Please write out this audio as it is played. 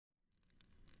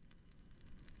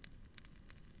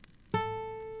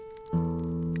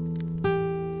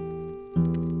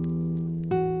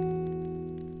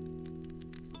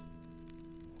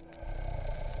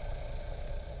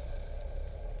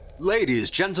Ladies,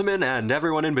 gentlemen, and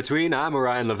everyone in between, I'm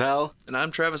Orion Lavelle. And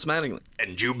I'm Travis Mattingly.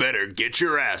 And you better get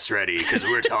your ass ready, because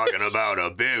we're talking about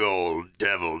a big old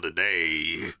devil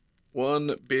today.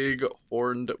 One big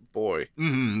horned boy.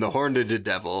 The horned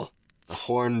devil. The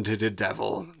horned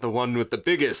devil. The one with the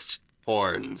biggest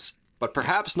horns, but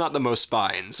perhaps not the most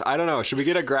spines. I don't know. Should we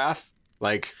get a graph?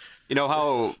 Like, you know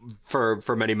how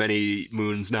for many, many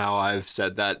moons now I've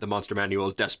said that the Monster Manual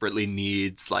desperately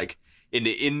needs, like, an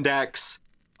index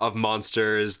of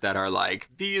monsters that are like,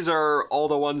 these are all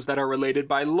the ones that are related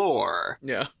by lore.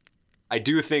 Yeah. I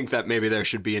do think that maybe there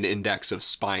should be an index of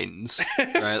spines,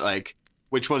 right? Like,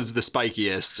 which one's the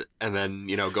spikiest, and then,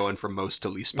 you know, going from most to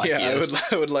least spikiest. Yeah,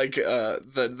 I would like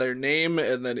their name,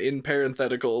 and then in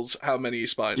parentheticals, how many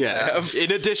spines they have.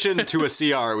 In addition to a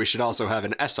CR, we should also have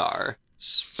an SR,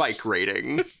 spike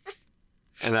rating.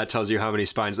 And that tells you how many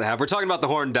spines they have. We're talking about the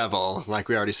Horned Devil, like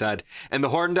we already said. And the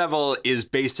Horned Devil is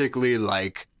basically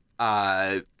like,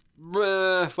 well,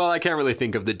 I can't really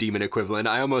think of the demon equivalent.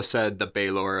 I almost said the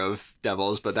Balor of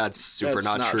devils, but that's super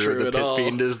not true. The Pit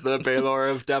Fiend is the Balor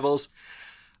of devils.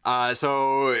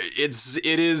 So it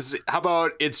is, how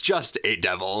about it's just a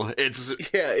devil?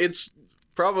 It's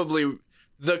probably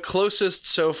the closest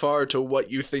so far to what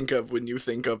you think of when you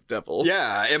think of devil.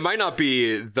 Yeah, it might not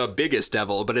be the biggest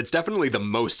devil, but it's definitely the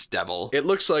most devil. It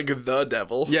looks like the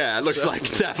devil. Yeah, it looks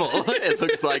like devil. It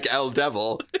looks like El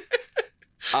Devil.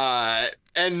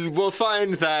 And we'll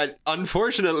find that,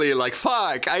 unfortunately, like,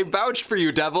 fuck, I vouched for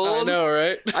you, devils. I know,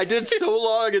 right? I did so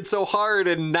long and so hard,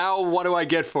 and now what do I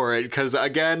get for it? Because,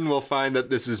 again, we'll find that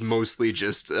this is mostly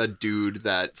just a dude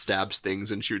that stabs things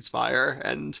and shoots fire,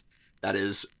 and that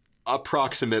is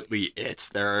approximately it.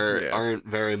 There aren't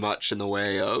very much in the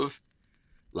way of,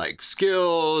 like,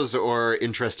 skills or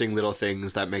interesting little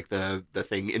things that make the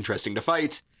thing interesting to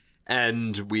fight.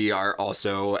 And we are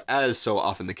also, as so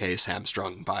often the case,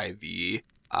 hamstrung by the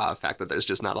fact that there's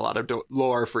just not a lot of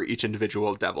lore for each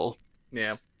individual devil.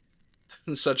 Yeah.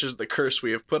 Such as the curse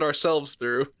we have put ourselves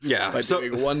through by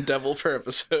doing one devil per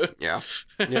episode. Yeah.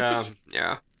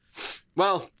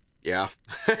 Well, yeah.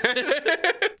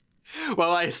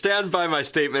 Well, I stand by my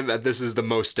statement that this is the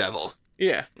most devil.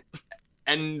 Yeah.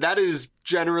 And that is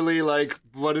generally, like,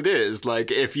 what it is. Like,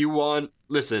 if you want...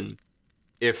 Listen,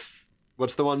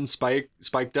 what's the one? Spike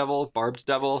Devil? Barbed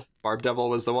Devil? Barbed Devil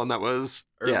was the one that was...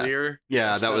 Earlier?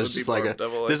 Yeah, that was just like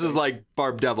Devil, this is like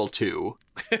Barbed Devil 2,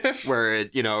 where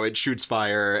it shoots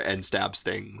fire and stabs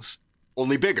things.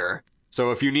 Only bigger.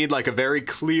 So if you need, like, a very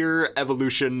clear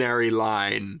evolutionary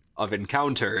line of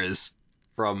encounters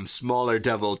from smaller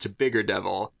devil to bigger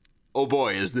devil, oh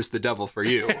boy, is this the devil for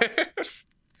you.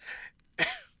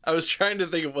 I was trying to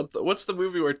think of what's the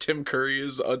movie where Tim Curry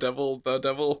is a devil, the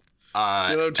devil? You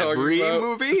know what I'm talking every about?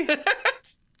 movie?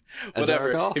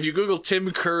 Whatever. If you Google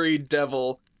Tim Curry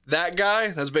devil, that guy,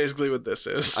 that's basically what this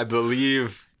is. I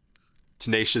believe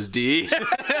Tenacious D.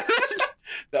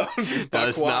 That would be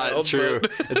That's wild, not true.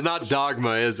 but... It's not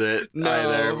Dogma, is it? No,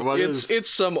 Either. it's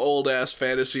some old-ass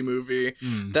fantasy movie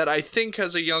that I think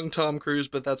has a young Tom Cruise,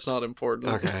 but that's not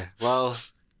important. Okay, well,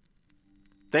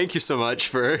 thank you so much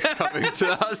for coming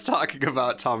to us talking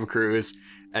about Tom Cruise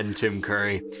and Tim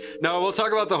Curry. No, we'll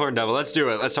talk about the Horned Devil. Let's do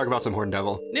it. Let's talk about some Horned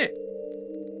Devil. Yeah.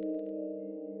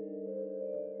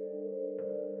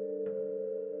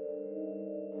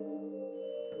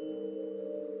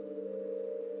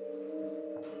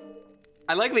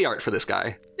 I like the art for this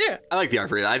guy. Yeah. I like the art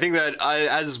for it. I think that,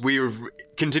 as we're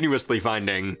continuously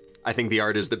finding, I think the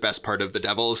art is the best part of the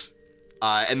devils.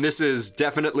 And this is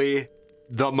definitely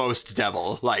the most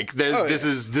devil. Like, this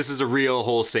is a real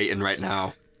whole Satan right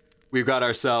now. We've got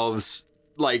ourselves,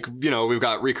 like, we've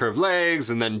got recurved legs,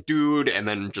 and then dude, and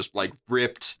then just, like,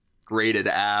 ripped, graded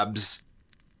abs.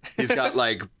 He's got,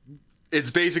 like,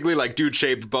 it's basically, like,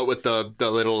 dude-shaped, but with the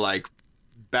little, like,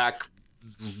 back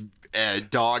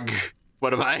dog...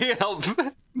 What am I? Help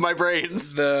my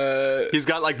brains. He's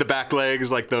got, like, the back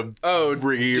legs, like the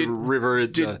river.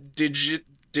 Digitigrade?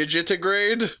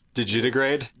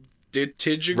 Digitigrade?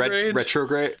 Digitigrade?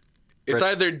 Retrograde? It's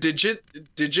either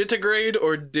digitigrade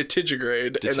or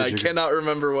ditigrade, and I cannot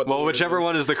remember what. Well, whichever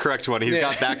one is the correct one. He's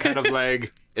got that kind of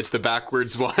leg. It's the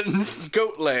backwards ones.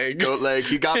 Goat leg. Goat leg.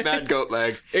 He got mad goat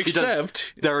leg.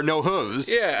 Except there are no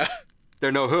hooves. Yeah. There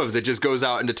are no hooves. It just goes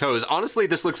out into toes. Honestly,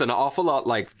 this looks an awful lot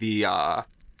like the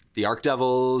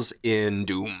Archdevils in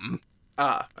Doom.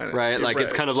 Right? Like,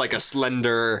 it's kind of like a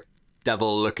slender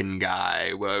devil-looking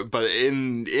guy, but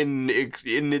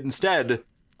instead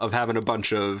of having a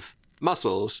bunch of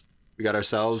muscles, we got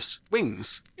ourselves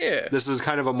wings. Yeah. This is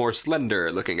kind of a more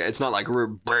slender looking guy. It's not like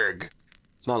big.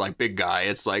 It's not like big guy.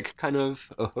 It's like kind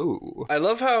of oh. I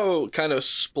love how kind of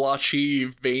splotchy,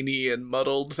 veiny, and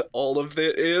muddled all of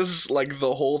it is. Like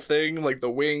the whole thing, like the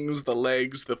wings, the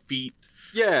legs, the feet.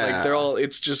 Yeah. Like they're all.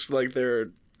 It's just like they're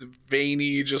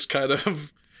veiny, just kind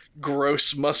of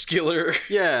gross, muscular.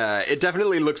 Yeah, it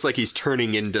definitely looks like he's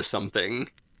turning into something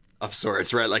of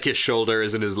sorts, right? Like his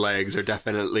shoulders and his legs are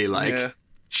definitely like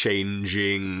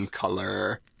changing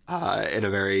color in a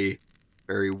very,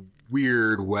 very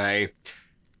weird way.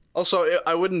 Also,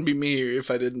 I wouldn't be me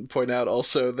if I didn't point out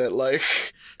also that,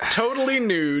 like, totally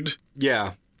nude.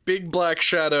 Yeah. Big black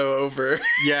shadow over.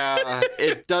 Yeah,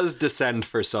 it does descend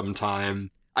for some time.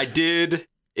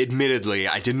 Admittedly,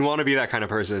 I didn't want to be that kind of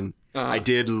person. I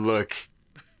did look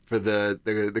for the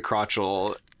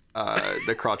crotchal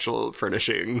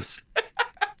furnishings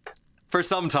for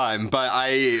some time, but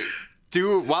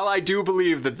while I do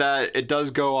believe that it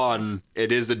does go on,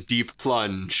 it is a deep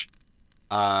plunge.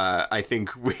 I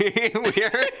think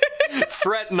we're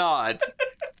fret not,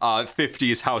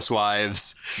 50s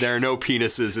housewives. There are no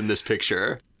penises in this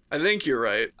picture. I think you're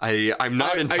right. I'm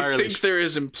not entirely. I think there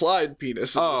is implied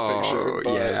penis in this picture.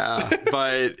 But... yeah,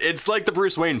 but it's like the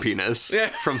Bruce Wayne penis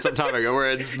from some time ago, where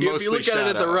it's mostly if you look shadow. at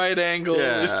it at the right angle.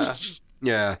 Yeah.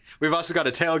 Yeah. We've also got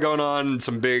a tail going on,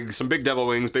 some big devil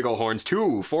wings, big old horns,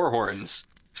 4 horns.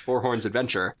 It's 4 horns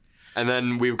adventure, and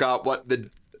then we've got what the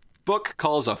book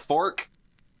calls a fork.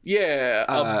 Yeah,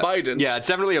 a bident. Yeah, it's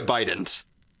definitely a bident.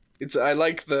 I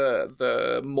like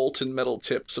the molten metal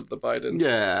tips of the bident.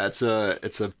 Yeah, it's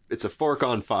a fork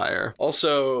on fire.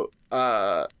 Also,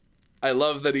 I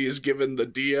love that he's given the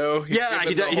Dio. He's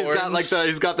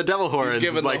got the devil horns.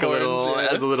 He's like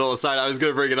as a little aside. I was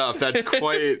gonna bring it up. That's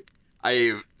quite.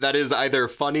 That is either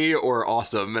funny or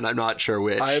awesome, and I'm not sure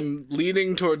which. I'm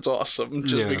leaning towards awesome,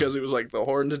 just because it was like the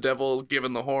horned devil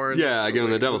given the horns. Yeah,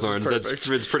 given the devil horns.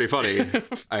 It's pretty funny.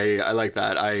 I like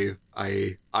that.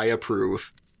 I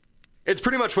approve. It's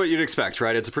pretty much what you'd expect,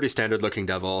 right? It's a pretty standard looking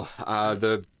devil.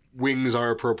 The wings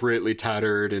are appropriately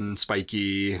tattered and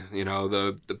spiky. You know,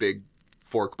 the big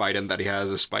fork bident that he has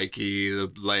is spiky.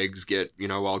 The legs get,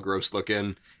 all gross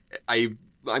looking. I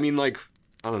mean, like,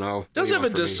 I don't know. Does have a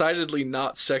decidedly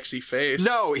not sexy face.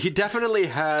 No, he definitely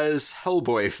has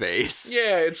Hellboy face.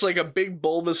 Yeah, it's like a big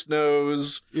bulbous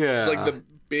nose. Yeah. It's like the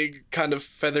big kind of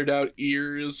feathered out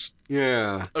ears.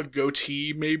 Yeah. A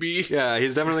goatee, maybe. Yeah,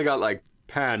 he's definitely got like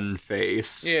pan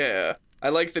face. Yeah. I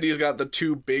like that he's got the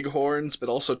 2 big horns, but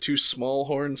also 2 small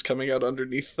horns coming out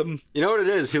underneath them. You know what it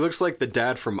is? He looks like the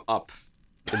dad from Up.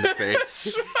 In the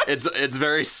face. It's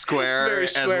very square,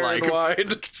 and like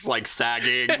wide. Just like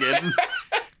sagging, and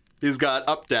he's got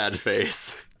Up Dad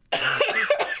face.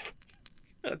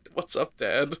 What's up,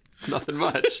 Dad? Nothing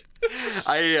much.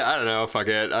 I don't know, fuck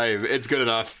it. It's good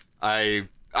enough. I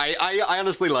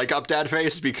honestly like Up Dad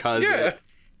face because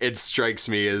it strikes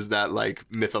me as that like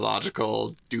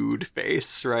mythological dude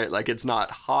face, right? Like it's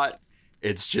not hot.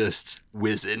 It's just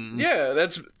wizened. Yeah,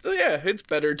 it's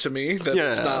better to me that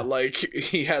it's not like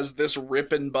he has this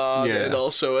rip and bob and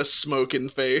also a smoking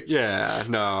face. Yeah,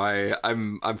 no,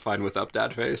 I'm fine with Up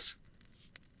Dad face.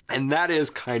 And that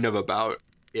is kind of about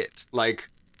it. Like,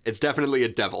 it's definitely a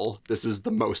devil. This is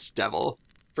the most devil.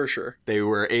 For sure. They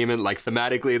were aiming, like,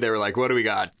 thematically, they were like, what do we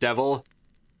got? Devil?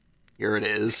 Here it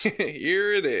is.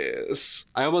 Here it is.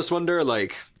 I almost wonder,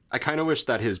 like, I kind of wish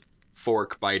that his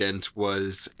fork bident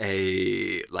was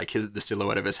the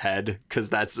silhouette of his head,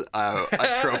 because that's a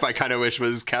trope I kind of wish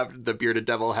was kept. The bearded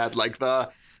devil had like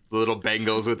the little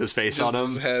bangles with his face on him.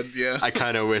 His head, yeah. I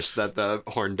kind of wish that the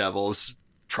horned devil's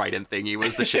trident thingy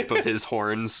was the shape of his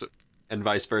horns and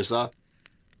vice versa.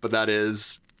 But that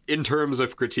is, in terms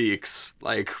of critiques,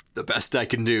 like the best I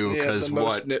can do, because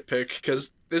nitpick,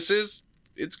 because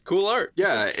it's cool art.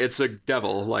 Yeah, it's a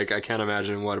devil. Like, I can't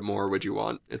imagine what more would you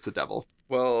want. It's a devil.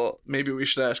 Well, maybe we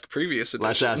should ask previous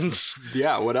editions. Let's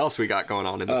ask, what else we got going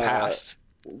on in the past?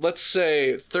 Let's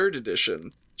say 3rd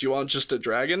edition. Do you want just a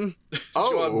dragon? Do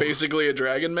you want basically a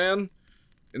dragon man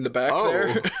in the back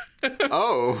there?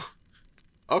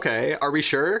 Okay. Are we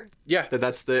sure? Yeah.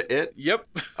 That's it? Yep.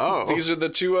 Oh. These are the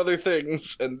 2 other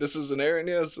things, and this is an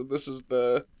Aranias, and this is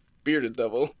the bearded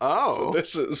devil. Oh. So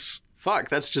this is... Fuck,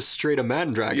 that's just straight a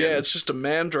man dragon. Yeah, it's just a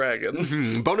man dragon.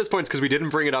 Mm-hmm. Bonus points because we didn't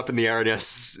bring it up in the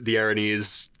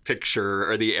Aranese picture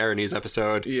or the Aranese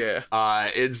episode. Yeah.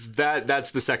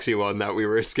 That's the sexy one that we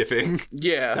were skipping.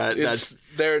 Yeah.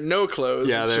 There are no clothes.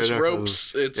 Yeah, it's just no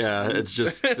ropes. Clothes. It's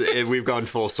just we've gone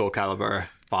full Soul Calibur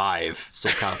 5.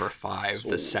 Soul Calibur 5,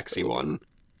 the sexy one.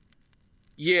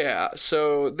 Yeah,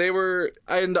 so they were,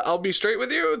 and I'll be straight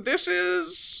with you, this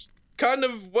is kind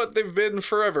of what they've been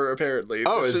forever, apparently.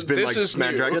 Oh, it's been like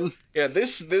Man Dragon? Yeah,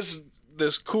 this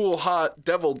this cool hot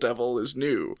devil is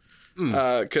new.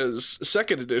 Because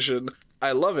second edition,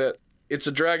 I love it. It's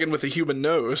a dragon with a human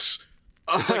nose.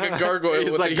 It's like a gargoyle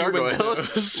with a human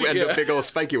nose. And a big old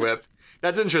spiky whip.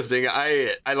 That's interesting.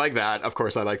 I like that. Of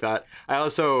course, I like that.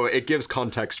 It gives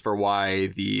context for why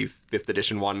the 5th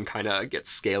edition one kind of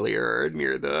gets scalier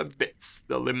near the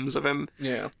limbs of him.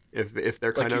 Yeah. If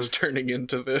they're kind like he's turning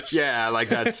into this. Yeah, like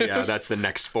that's the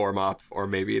next form up, or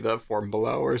maybe the form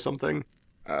below or something.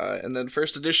 And then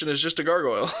 1st edition is just a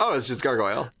gargoyle. Oh, it's just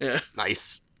gargoyle. Yeah.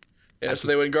 Nice. Yeah, so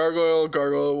they went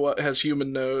gargoyle has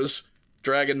human nose,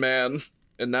 dragon man,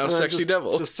 and now sexy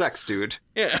devil. Just sex dude.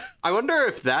 Yeah. I wonder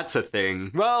if that's a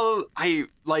thing. Well, I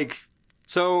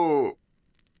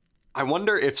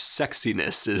wonder if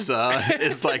sexiness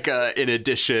is like an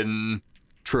addition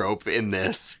trope in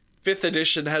this. 5th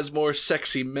edition has more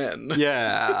sexy men.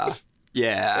 Yeah.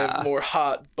 Yeah. And more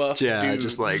hot, buff dudes.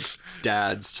 Just like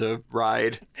dads to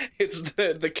ride. It's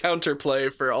the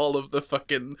counterplay for all of the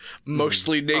fucking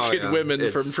mostly naked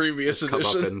women from previous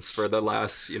editions. Comeuppance for the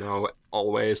last,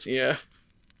 always. Yeah.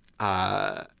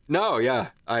 No, yeah.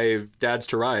 Dads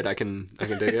to ride. I can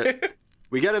dig it.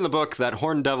 We get in the book that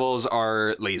horned devils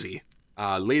are lazy.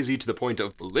 Lazy to the point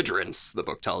of belligerence, the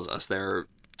book tells us. They're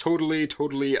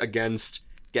totally against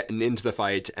getting into the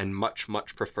fight and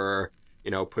much prefer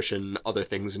pushing other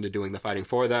things into doing the fighting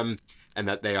for them, and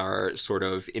that they are sort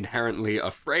of inherently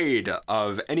afraid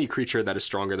of any creature that is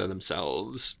stronger than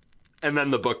themselves. And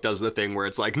then the book does the thing where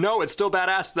it's like, no, it's still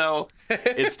badass, though.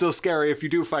 It's still scary if you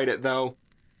do fight it, though.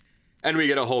 And we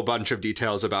get a whole bunch of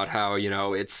details about how,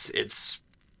 its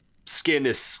skin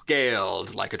is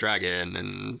scaled like a dragon,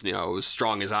 and,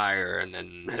 strong as iron,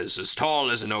 and is as tall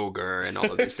as an ogre, and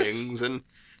all of these things, and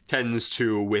tends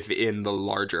to, within the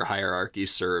larger hierarchy,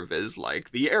 serve as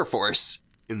like the Air Force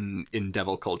in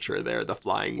devil culture. They're the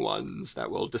flying ones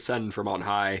that will descend from on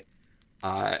high,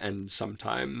 and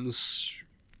sometimes,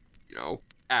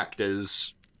 act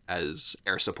as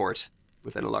air support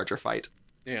within a larger fight.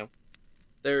 Yeah.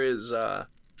 There is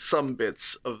some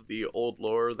bits of the old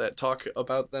lore that talk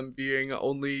about them being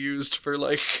only used for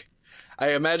like,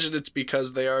 I imagine it's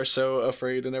because they are so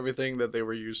afraid and everything that they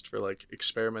were used for like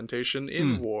experimentation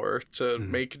in war to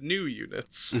make new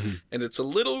units. And it's a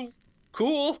little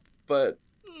cool, but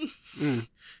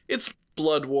it's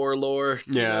Blood War lore.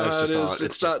 Yeah, it's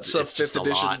not stuff 5th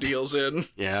edition deals in.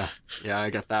 Yeah,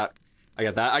 I get that.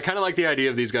 I kind of like the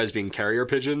idea of these guys being carrier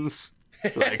pigeons.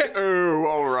 Like, oh,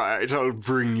 all right, I'll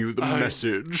bring you the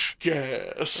message.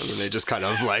 Yes. And then they just kind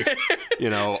of like,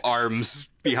 arms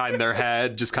behind their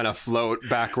head, just kind of float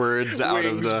backwards out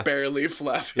of the... Wings barely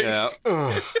flapping. Yeah.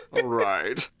 All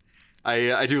right.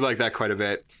 I do like that quite a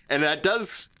bit. And that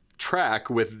does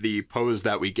track with the pose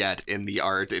that we get in the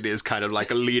art. It is kind of like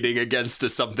leaning against to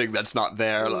something that's not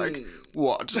there. Like,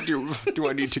 what? Do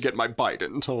I need to get my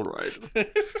Biden? All right.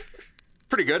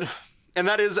 Pretty good. And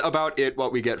that is about it,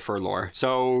 what we get for lore.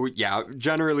 So, yeah,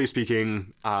 generally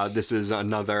speaking, this is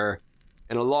another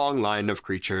in a long line of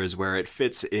creatures where it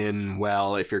fits in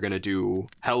well if you're going to do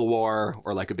Hell War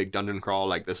or like a big dungeon crawl.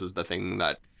 Like, this is the thing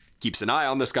that keeps an eye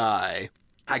on the sky.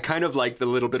 I kind of like the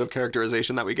little bit of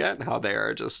characterization that we get and how they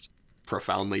are just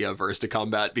profoundly averse to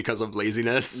combat because of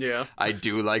laziness. Yeah. I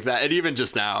do like that. And even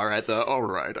just now, right, all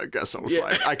right, I guess I'll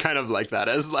fight. I kind of like that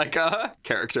as like a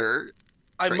character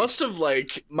trait. I must have,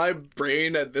 like, my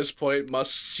brain at this point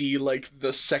must see, like,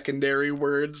 the secondary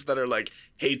words that are, like,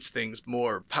 hates things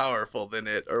more powerful than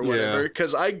it, or whatever,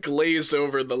 because I glazed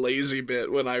over the lazy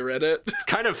bit when I read it. It's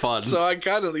kind of fun. So I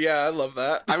kind of, I love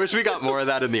that. I wish we got more of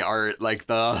that in the art, like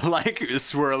the, like,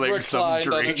 swirling some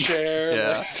drink. On a chair.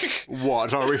 Yeah.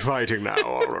 What are we fighting now?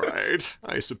 All right.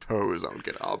 I suppose I'll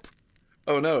get up.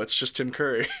 Oh, no, it's just Tim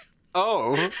Curry.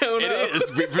 Oh, no. It is.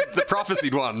 The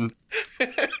prophesied one.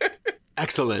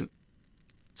 Excellent.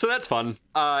 So that's fun.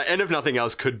 And if nothing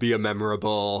else, could be a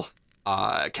memorable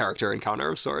character encounter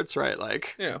of sorts, right?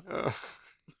 Like, yeah.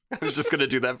 I'm just gonna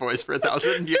do that voice for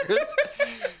 1,000 years.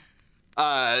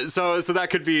 So that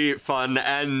could be fun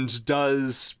and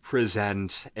does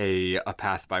present a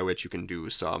path by which you can do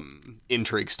some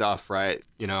intrigue stuff, right?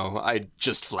 I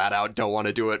just flat out don't want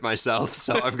to do it myself,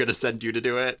 so I'm gonna send you to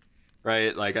do it,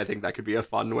 right? Like, I think that could be a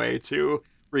fun way to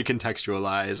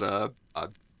recontextualize a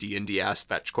D&D-ass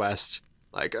fetch quest.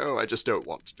 Like, oh, I just don't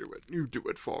want to do it. You do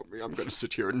it for me. I'm going to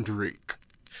sit here and drink.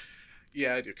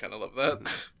 Yeah, I do kind of love that.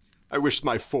 I wish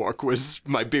my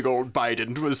big old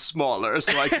Biden was smaller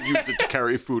so I could use it to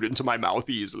carry food into my mouth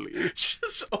easily.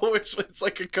 Just always, it's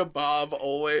like a kebab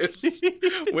always,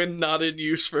 when not in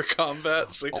use for combat.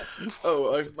 It's like,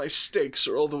 my steaks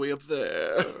are all the way up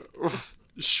there.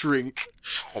 Shrink.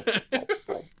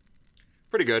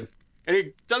 Pretty good. And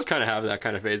he does kind of have that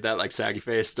kind of face. That like saggy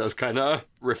face does kind of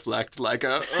reflect like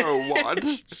a what?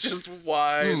 Just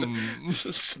wide,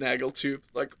 snaggletooth,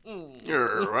 like.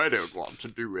 I don't want to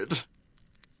do it.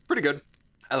 Pretty good.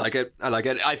 I like it.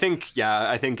 I think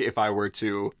if I were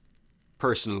to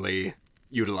personally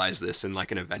utilize this in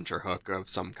like an adventure hook of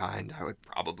some kind, I would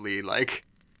probably like,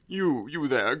 you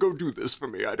there, go do this for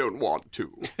me. I don't want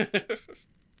to.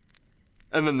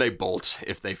 And then they bolt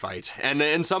if they fight. And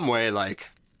in some way, like,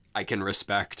 I can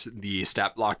respect the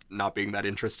stat block not being that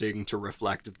interesting to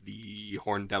reflect the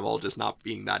Horned Devil just not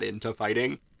being that into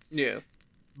fighting. Yeah.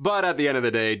 But at the end of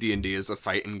the day, D&D is a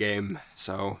fighting game,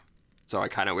 so I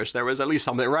kind of wish there was at least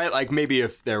something, right? Like, maybe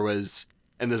if there was,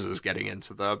 and this is getting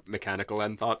into the mechanical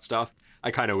end thought stuff,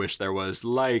 I kind of wish there was,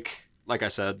 like I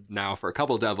said, now for a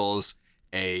couple devils,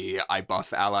 I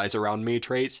buff allies around me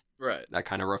trait. Right. That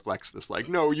kind of reflects this, like,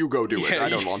 no, you go do it, I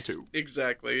don't want to.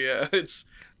 Exactly, yeah. It's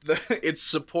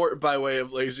support by way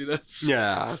of laziness.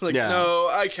 Yeah. Like, yeah. no,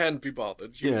 I can't be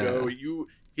bothered.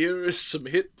 Here is some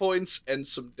hit points and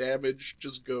some damage,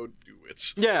 just go do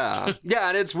it. Yeah. Yeah,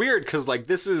 and it's weird, because, like,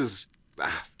 this is...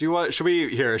 Should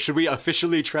we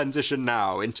officially transition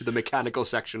now into the mechanical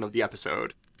section of the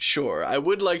episode? Sure. I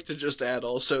would like to just add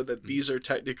also that these are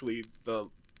technically the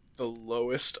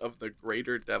lowest of the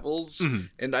greater devils,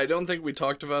 and I don't think we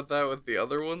talked about that with the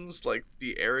other ones. Like,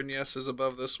 the Aranyes is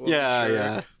above this one.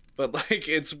 Yeah. But, like,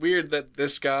 it's weird that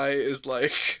this guy is,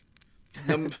 like,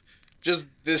 just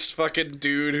this fucking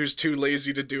dude who's too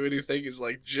lazy to do anything is,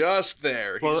 like, just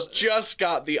there. He's just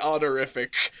got the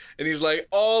honorific, and he's like,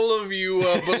 all of you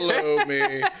are below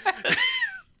me.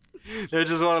 They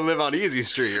just want to live on Easy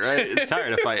Street, right? It's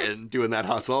tired of fighting, doing that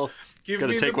hustle. Give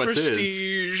me the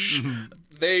prestige.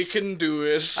 They can do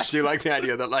it. I do like the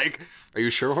idea that, like, are you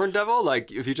sure, Horned Devil?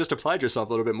 Like, if you just applied yourself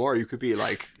a little bit more, you could be,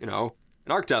 like, you know,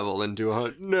 an Arc Devil and do a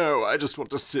hunt. No, I just want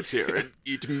to sit here and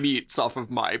eat meats off of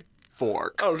my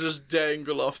fork. I'll just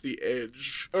dangle off the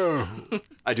edge. Oh.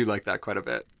 I do like that quite a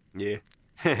bit. Yeah.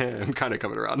 I'm kind of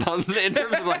coming around on in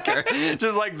terms of, like,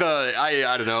 just, like,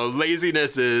 I don't know,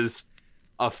 laziness is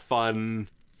a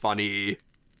funny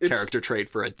character trait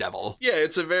for a devil. Yeah,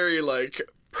 it's a very, like,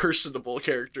 personable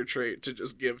character trait to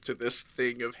just give to this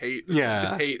thing of hate.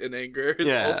 Yeah. Hate and anger.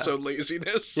 It's also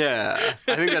laziness. Yeah.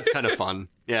 I think that's kind of fun.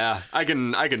 Yeah. I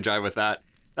can jive with that.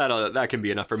 That can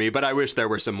be enough for me, but I wish there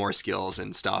were some more skills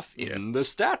and stuff in the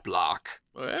stat block.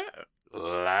 Yeah.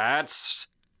 Let's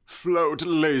float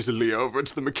lazily over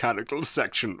to the mechanical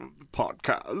section of the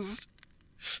podcast.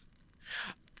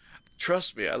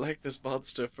 Trust me, I like this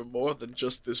monster for more than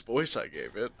just this voice I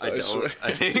gave it. I don't. Swear.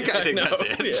 I think that's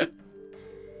it. Yeah.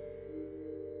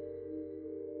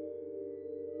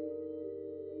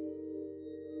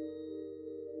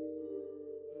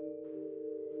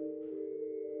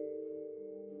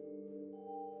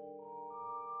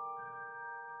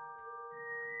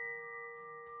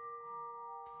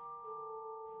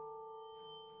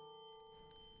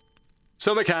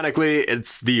 So mechanically,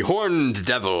 it's the Horned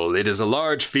Devil. It is a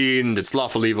large fiend. It's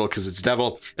lawful evil because it's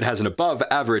devil. It has an above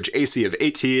average AC of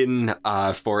 18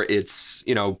 for its,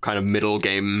 kind of middle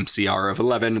game CR of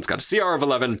 11. It's got a CR of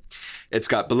 11. It's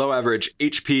got below average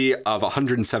HP of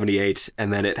 178,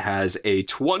 and then it has a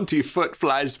 20-foot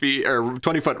fly speed, or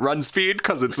 20-foot run speed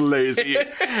because it's lazy,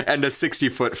 and a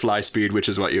 60-foot fly speed, which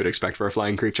is what you would expect for a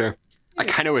flying creature. I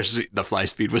kind of wish the fly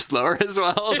speed was slower as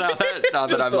well, now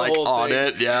that I'm, like, on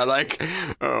it. Yeah, like,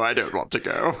 I don't want to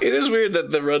go. It is weird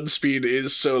that the run speed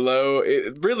is so low.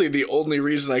 Really, the only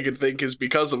reason I could think is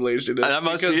because of laziness. That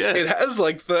must be it. It has,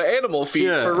 like, the animal feet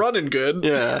for running good.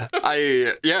 Yeah.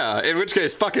 In which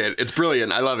case, fuck it. It's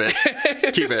brilliant. I love it.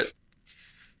 Keep it.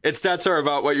 Its stats are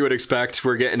about what you would expect.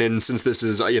 We're getting in, since this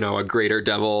is, a greater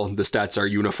devil, the stats are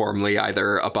uniformly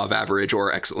either above average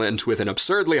or excellent, with an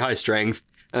absurdly high strength,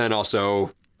 and then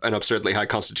also an absurdly high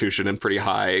constitution and pretty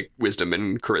high wisdom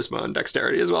and charisma and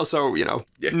dexterity as well. So,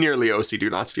 nearly OC do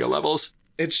not steal levels.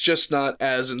 It's just not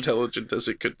as intelligent as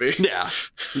it could be.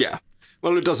 Yeah.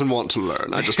 Well, it doesn't want to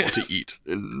learn. I just want to eat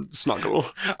and snuggle.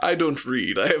 I don't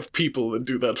read. I have people that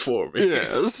do that for me.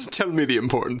 Yes, tell me the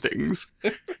important things.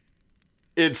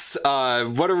 It's,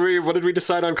 what did we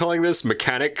decide on calling this?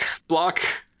 Mechanic block?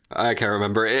 I can't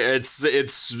remember. Its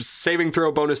saving throw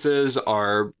bonuses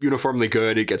are uniformly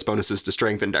good. It gets bonuses to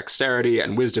strength and dexterity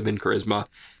and wisdom and charisma.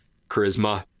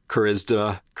 Charisma's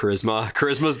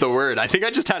the word. I think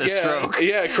I just had a stroke.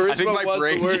 Yeah, charisma I think my was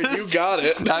brain the word. You got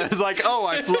it. I was like,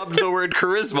 I flubbed the word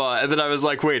charisma. And then I was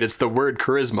like, wait, it's the word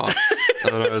charisma.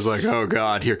 And then I was like, oh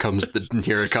God, here it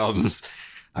comes.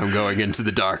 I'm going into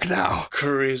the dark now.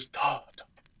 Charisma.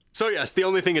 So yes, the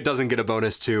only thing it doesn't get a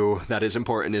bonus to that is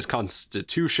important is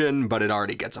Constitution, but it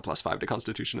already gets a +5 to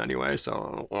Constitution anyway,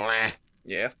 so...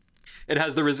 Yeah. It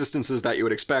has the resistances that you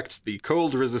would expect, the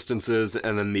cold resistances,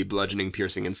 and then the bludgeoning,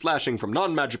 piercing, and slashing from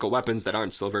non-magical weapons that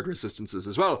aren't silvered resistances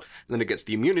as well. And then it gets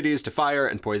the immunities to fire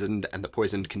and the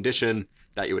poisoned condition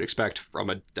that you would expect from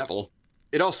a devil.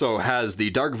 It also has the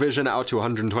dark vision out to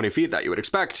 120 feet that you would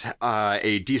expect,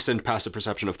 a decent passive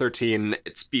perception of 13,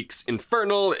 it speaks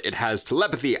infernal, it has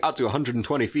telepathy out to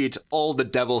 120 feet, all the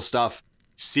devil stuff,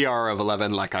 CR of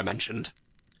 11 like I mentioned.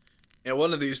 Yeah,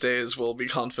 one of these days we'll be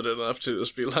confident enough to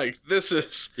just be like, this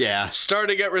is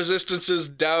starting at resistances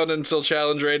down until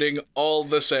challenge rating all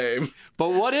the same. But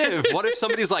what if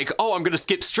somebody's like, oh, I'm going to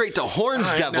skip straight to Horned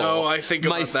Devil. No, I think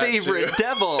about my favorite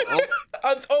devil.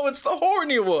 Oh, it's the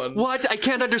horny one. What? I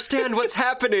can't understand what's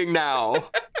happening now.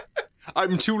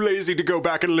 I'm too lazy to go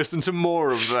back and listen to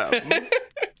more of them.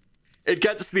 It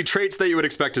gets the traits that you would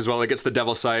expect as well. It gets the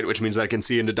Devil Sight, which means that it can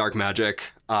see into dark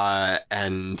magic.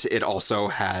 And it also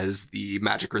has the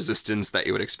magic resistance that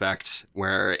you would expect,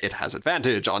 where it has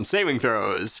advantage on saving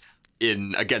throws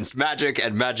against magic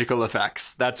and magical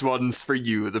effects. That's one's for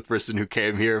you, the person who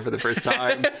came here for the first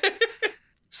time.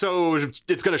 So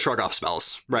it's going to shrug off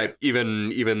spells, right? Even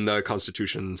the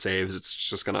Constitution saves, it's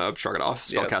just going to shrug it off.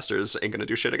 Spellcasters ain't going to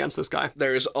do shit against this guy.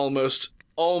 There's almost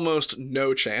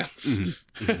no chance.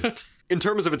 Mm-hmm. Mm-hmm. In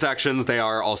terms of its actions, they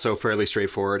are also fairly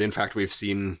straightforward. In fact, we've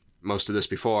seen most of this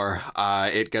before.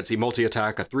 It gets a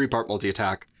multi-attack, a 3-part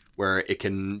multi-attack, where it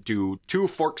can do 2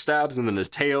 fork stabs and then a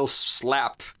tail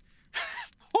slap.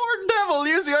 Horned Devil,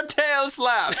 use your tail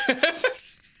slap!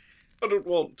 I don't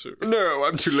want to. No,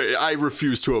 I'm too late. I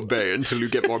refuse to obey until you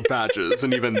get more badges,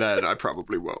 and even then, I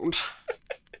probably won't.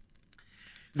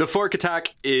 The fork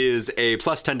attack is a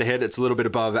 +10 to hit. It's a little bit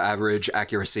above average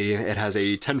accuracy. It has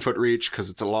a 10-foot reach because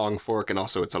it's a long fork, and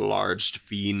also it's a large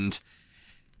fiend.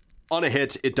 On a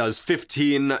hit, it does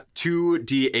 15,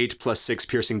 2d8 plus 6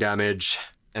 piercing damage,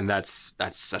 and that's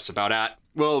about it.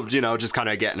 Well, just kind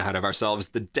of getting ahead of ourselves.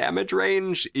 The damage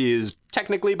range is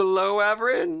technically below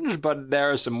average, but there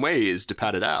are some ways to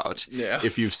pad it out. Yeah.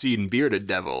 If you've seen Bearded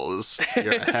Devils,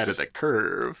 you're ahead of the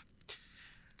curve.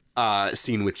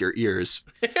 Seen with your ears.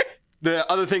 The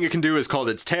other thing it can do is called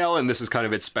its tail, and this is kind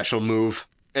of its special move.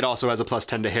 It also has a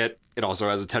 +10 to hit. It also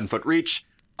has a 10-foot reach.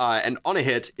 And on a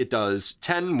hit, it does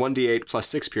 10, 1d8 plus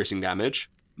 6 piercing damage.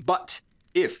 But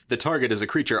if the target is a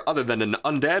creature other than an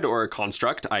undead or a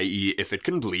construct, i.e. if it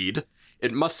can bleed,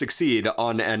 it must succeed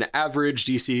on an average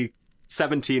DC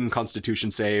 17 Constitution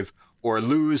save or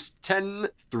lose 10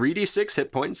 3d6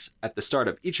 hit points at the start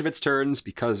of each of its turns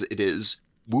because it is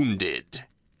wounded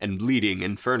and bleeding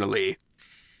infernally.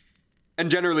 And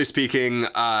generally speaking,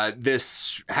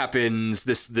 this happens,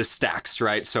 this stacks,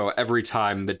 right? So every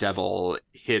time the devil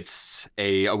hits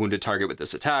a wounded target with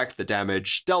this attack, the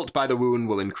damage dealt by the wound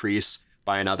will increase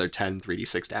by another 10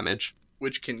 3d6 damage.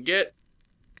 Which can get...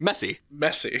 Messy.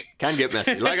 Can get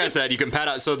messy. Like I said, you can pad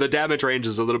out, so the damage range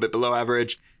is a little bit below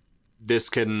average. This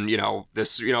can,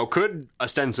 could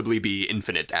ostensibly be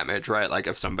infinite damage, right? Like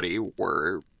if somebody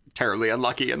were terribly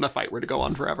unlucky and the fight were to go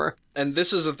on forever. And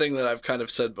this is a thing that I've kind of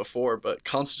said before, but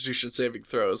Constitution saving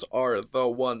throws are the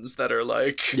ones that are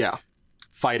like... Yeah.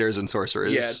 Fighters and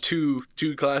sorcerers. Yeah,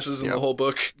 two classes in the whole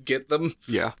book get them.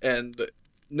 Yeah. And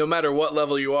no matter what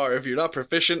level you are, if you're not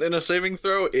proficient in a saving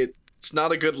throw, it's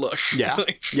not a good look. Yeah.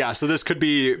 Yeah, so this could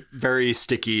be very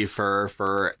sticky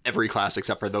for every class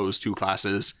except for those 2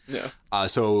 classes. Yeah.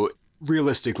 So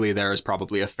realistically, there is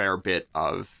probably a fair bit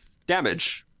of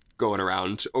damage going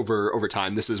around over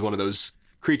time. This is one of those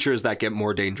creatures that get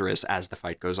more dangerous as the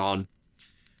fight goes on.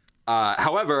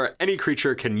 However, any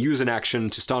creature can use an action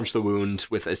to staunch the wound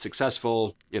with a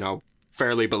successful,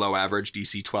 fairly below average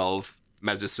DC 12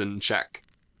 medicine check.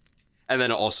 And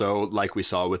then also, like we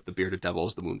saw with the Bearded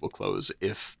Devils, the wound will close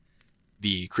if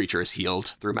the creature is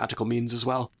healed through magical means as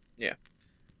well. Yeah.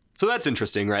 So that's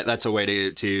interesting, right? That's a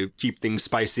way to keep things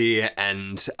spicy,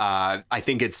 and I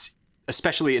think it's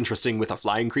especially interesting with a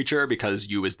flying creature because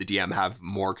you as the DM have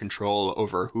more control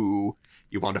over who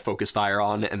you want to focus fire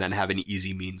on and then have an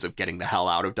easy means of getting the hell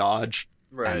out of dodge.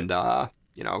 Right. And,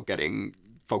 getting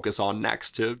focus on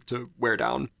next to wear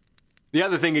down. The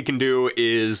other thing it can do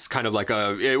is kind of like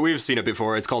we've seen it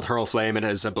before. It's called Hurl Flame. It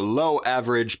has a below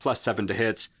average +7 to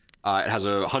hit. It has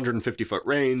a 150-foot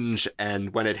range,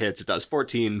 and when it hits, it does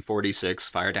 14, 46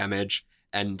 fire damage.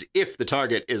 And if the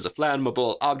target is a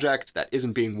flammable object that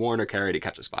isn't being worn or carried, it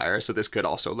catches fire. So this could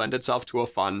also lend itself to a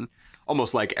fun,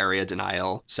 almost like area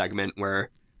denial segment where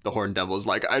the Horned Devil's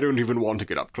like, I don't even want to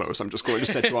get up close. I'm just going to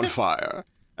set you on fire.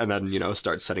 And then,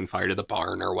 start setting fire to the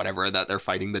barn or whatever that they're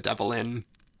fighting the devil in.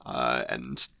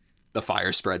 And the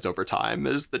fire spreads over time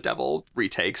as the devil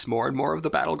retakes more and more of the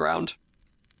battleground.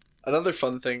 Another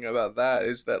fun thing about that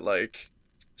is that, like,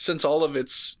 since all of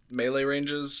its melee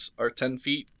ranges are 10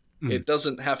 feet, it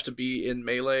doesn't have to be in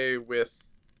melee with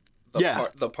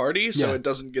the party, so it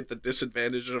doesn't get the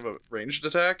disadvantage of a ranged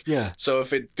attack. Yeah. So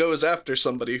if it goes after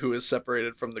somebody who is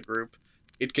separated from the group,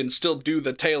 it can still do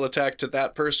the tail attack to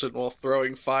that person while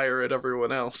throwing fire at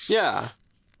everyone else. Yeah.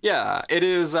 Yeah, it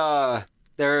is,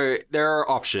 there are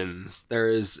options. There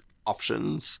is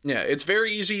options. Yeah, it's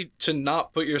very easy to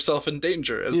not put yourself in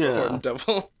danger as the Horned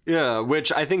Devil. Yeah,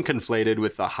 which I think conflated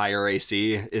with the higher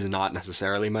AC is not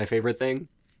necessarily my favorite thing.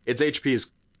 Its HP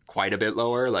is quite a bit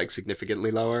lower, like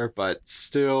significantly lower, but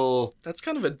still... That's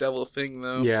kind of a devil thing,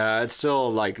 though. Yeah, it's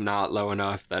still, like, not low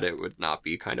enough that it would not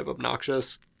be kind of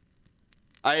obnoxious.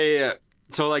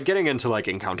 So, like, getting into, like,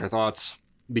 encounter thoughts,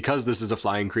 because this is a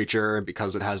flying creature,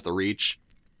 because it has the reach,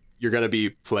 you're going to be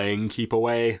playing Keep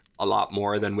Away a lot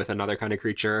more than with another kind of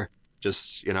creature.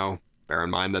 Just, you know, bear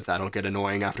in mind that that'll get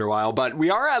annoying after a while. But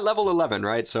we are at level 11,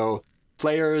 right? So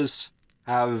players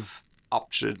have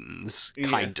options,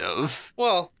 kind of.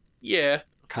 Well, yeah.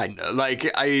 Kind of.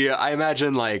 Like, I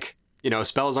imagine, like, you know,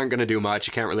 spells aren't going to do much.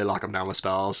 You can't really lock them down with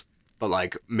spells. But,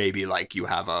 like, maybe, like, you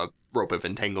have a Rope of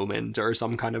Entanglement or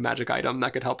some kind of magic item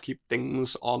that could help keep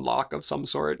things on lock of some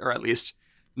sort, or at least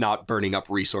not burning up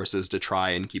resources to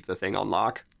try and keep the thing on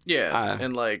lock. Yeah,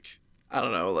 and, like, I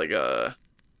don't know, like,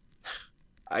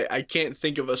 I can't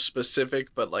think of a specific,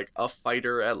 but, like, a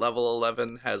fighter at level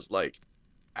 11 has, like,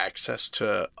 access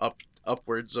to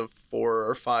upwards of 4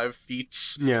 or 5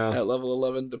 feats at level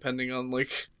 11, depending on,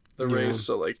 like, the race.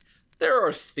 So, like, there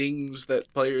are things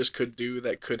that players could do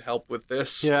that could help with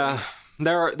this. Yeah,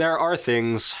 there are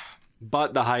things,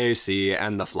 but the high AC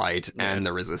and the flight and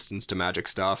the resistance to magic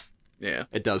stuff,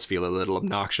 it does feel a little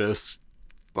obnoxious.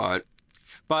 But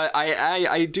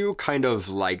I do kind of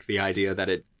like the idea that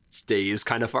it stays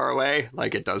kind of far away.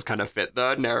 Like, it does kind of fit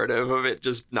the narrative of it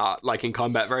just not liking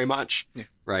combat very much.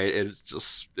 Right?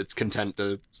 It's content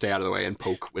to stay out of the way and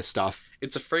poke with stuff.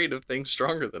 It's afraid of things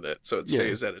stronger than it, so it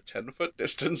stays at a 10-foot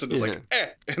distance and is like,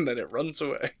 and then it runs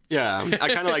away. Yeah, I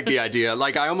kind of like the idea.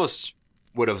 Like, I almost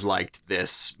would have liked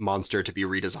this monster to be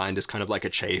redesigned as kind of like a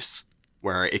chase,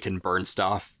 where it can burn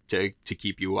stuff to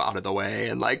keep you out of the way,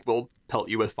 and, like, will pelt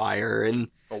you with fire and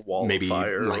a wall maybe of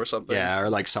fire, like, or something. Yeah, or,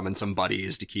 like, summon some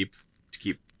buddies to keep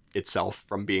itself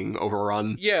from being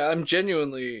overrun. Yeah, I'm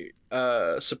genuinely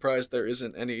surprised there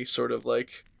isn't any sort of,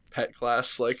 like, pet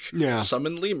class, like,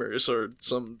 summon lemurs or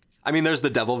some... I mean, there's the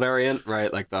devil variant,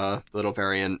 right? Like, the little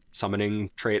variant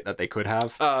summoning trait that they could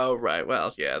have. Oh, right.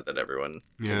 Well, yeah, that everyone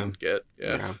can get.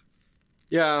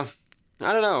 Yeah.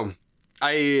 I don't know.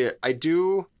 I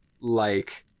do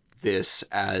like this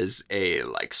as a,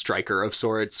 like, striker of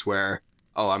sorts, where,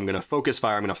 oh, I'm going to focus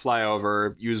fire, I'm going to fly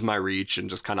over, use my reach, and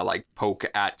just kind of, like, poke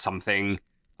at something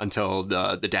until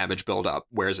the damage buildup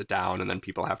wears it down, and then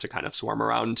people have to kind of swarm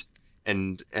around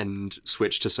and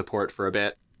switch to support for a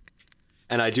bit.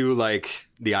 And I do like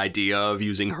the idea of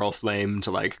using Hurl Flame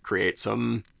to, like, create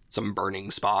some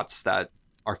burning spots that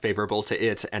are favorable to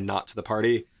it and not to the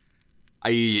party.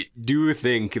 I do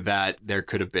think that there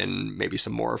could have been maybe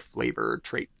some more flavor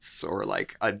traits, or,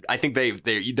 like, I think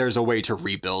there's a way to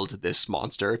rebuild this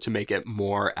monster to make it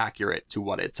more accurate to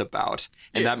what it's about.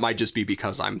 And that might just be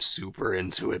because I'm super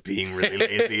into it being really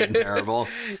lazy and terrible.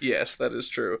 Yes, that is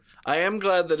true. I am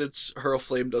glad that its Hurl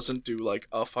Flame doesn't do, like,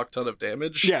 a fuck ton of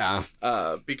damage. Yeah.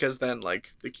 Because then,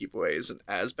 like, the Keep Away isn't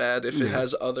as bad if it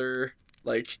has other...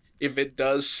 Like, if it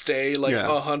does stay, like,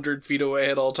 100 feet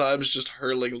away at all times, just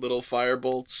hurling little fire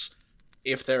bolts,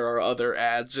 if there are other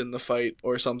adds in the fight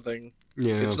or something,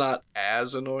 it's not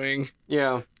as annoying.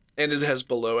 Yeah. And it has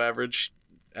below average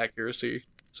accuracy,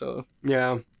 so...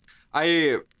 Yeah.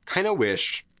 I kind of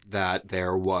wish that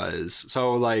there was...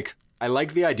 So, like, I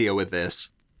like the idea with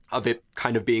this of it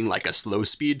kind of being like a slow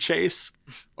speed chase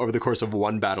over the course of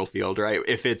one battlefield, right?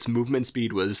 If its movement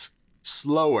speed was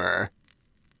slower...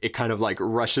 It kind of, like,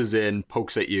 rushes in,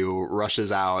 pokes at you,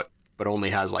 rushes out, but only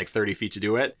has, like, 30 feet to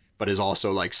do it, but is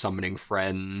also, like, summoning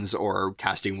friends or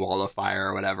casting Wall of Fire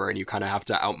or whatever, and you kind of have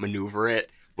to outmaneuver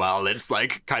it while it's,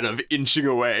 like, kind of inching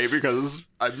away because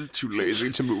I'm too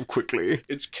lazy to move quickly.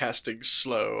 It's casting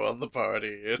slow on the party.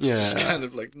 It's just kind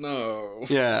of like, no,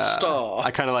 stop.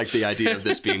 I kind of like the idea of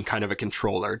this being kind of a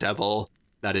controller devil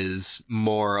that is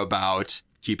more about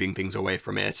keeping things away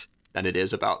from it than it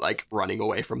is about, like, running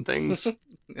away from things.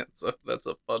 That's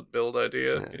a fun build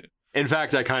idea. Yeah. In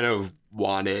fact, I kind of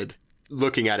wanted,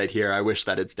 looking at it here, I wish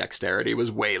that its dexterity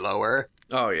was way lower.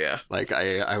 Oh, yeah. Like,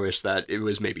 I wish that it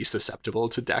was maybe susceptible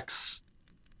to dex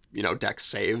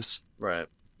saves. Right.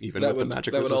 even with the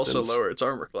magic resistance. That would also lower its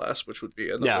armor class, which would be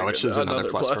another, which is another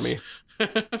plus for me.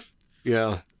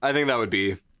 Yeah, I think that would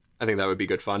be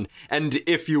good fun. And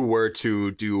if you were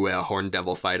to do a Horned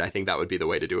Devil fight, I think that would be the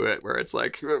way to do it, where it's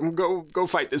like, go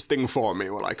fight this thing for me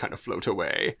while I kind of float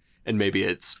away. And maybe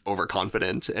it's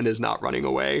overconfident and is not running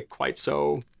away quite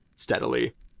so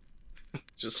steadily.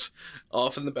 Just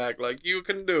off in the back, like, you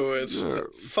can do it.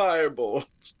 Fireball.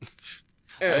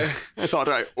 I thought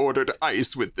I ordered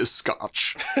ice with this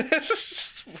scotch.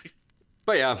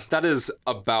 But yeah, that is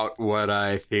about what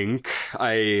I think.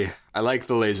 I like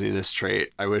the laziness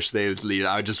trait. I wish they'd lead.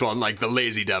 I just want, like, the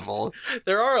lazy devil.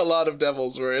 There are a lot of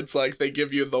devils where it's like they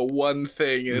give you the one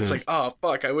thing, and it's like, oh,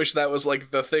 fuck, I wish that was,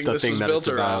 like, the thing this was built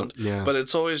around. Yeah. But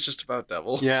it's always just about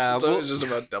devils. Yeah, it's always just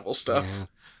about devil stuff. Yeah.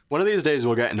 One of these days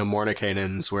we'll get into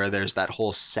Mordenkainen's, where there's that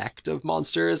whole sect of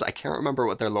monsters. I can't remember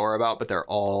what they're lore about, but they're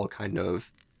all kind of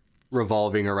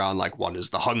revolving around, like, one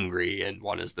is the hungry and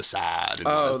one is the sad. And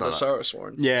one is the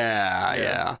Sorrowsworn.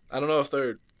 Yeah. I don't know if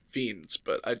they're fiends,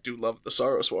 but I do love the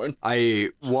Sorrowsworn.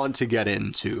 I want to get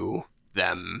into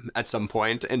them at some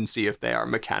point and see if they are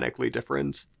mechanically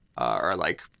different, or,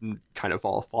 like, kind of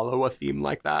all follow a theme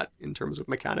like that in terms of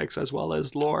mechanics as well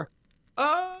as lore.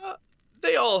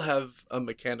 They all have a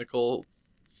mechanical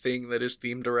thing that is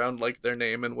themed around, like, their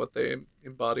name and what they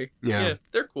embody. Yeah,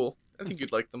 they're cool. I think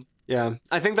you'd like them. Yeah,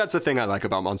 I think that's a thing I like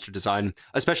about monster design,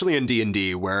 especially in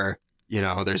D&D, where, you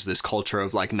know, there's this culture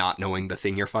of, like, not knowing the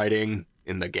thing you're fighting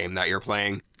in the game that you're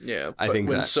playing. Yeah, I think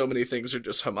when so many things are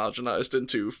just homogenized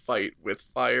into fight with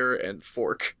fire and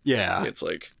fork. Yeah. It's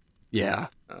like... Yeah.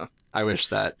 I wish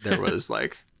that there was,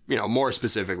 like... You know, more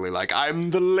specifically, like, I'm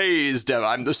the laze devil,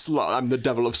 I'm the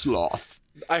devil of sloth.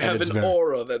 I have an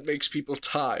aura that makes people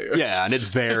tired. Yeah, and it's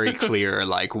very clear,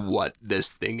 like, what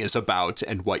this thing is about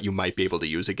and what you might be able to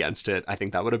use against it. I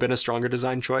think that would have been a stronger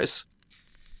design choice.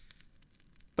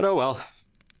 But oh well.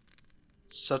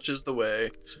 Such is the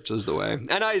way. Such is the way.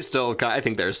 And I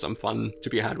think there's some fun to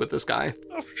be had with this guy.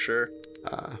 Oh, for sure.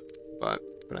 But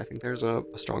I think there's a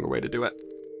stronger way to do it.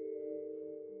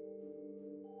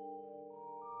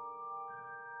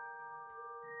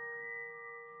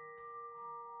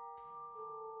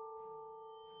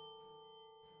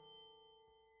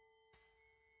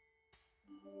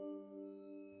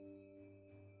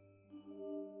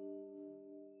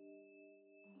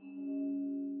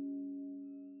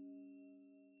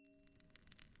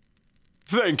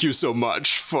 Thank you so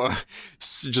much for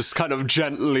just kind of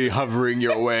gently hovering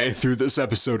your way through this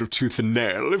episode of Tooth and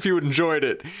Nail. If you enjoyed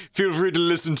it, feel free to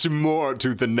listen to more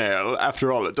Tooth and Nail.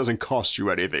 After all, it doesn't cost you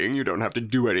anything. You don't have to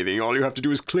do anything. All you have to do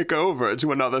is click over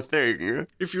to another thing.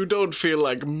 If you don't feel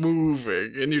like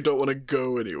moving and you don't want to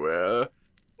go anywhere,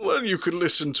 well, you could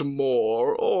listen to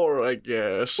more, or I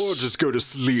guess... Or just go to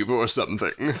sleep or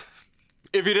something.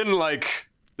 If you didn't like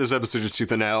this episode of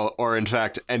Tooth and Nail, or in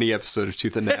fact, any episode of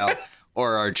Tooth and Nail...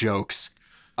 or our jokes,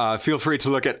 feel free to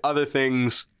look at other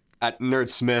things at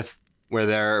Nerdsmith, where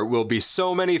there will be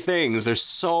so many things. There's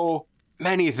so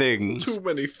many things. Too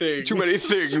many things. Too many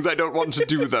things. I don't want to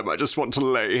do them. I just want to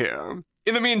lay here.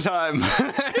 In the meantime,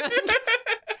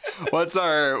 what's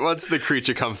the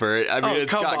creature comfort? I mean,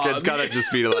 it's gotta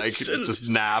just be like, just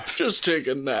nap. Just take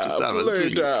a nap. Just have a lay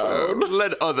sleep. down.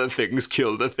 Let other things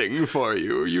kill the thing for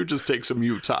you. You just take some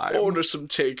you time. Order some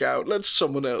takeout. Let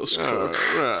someone else cook.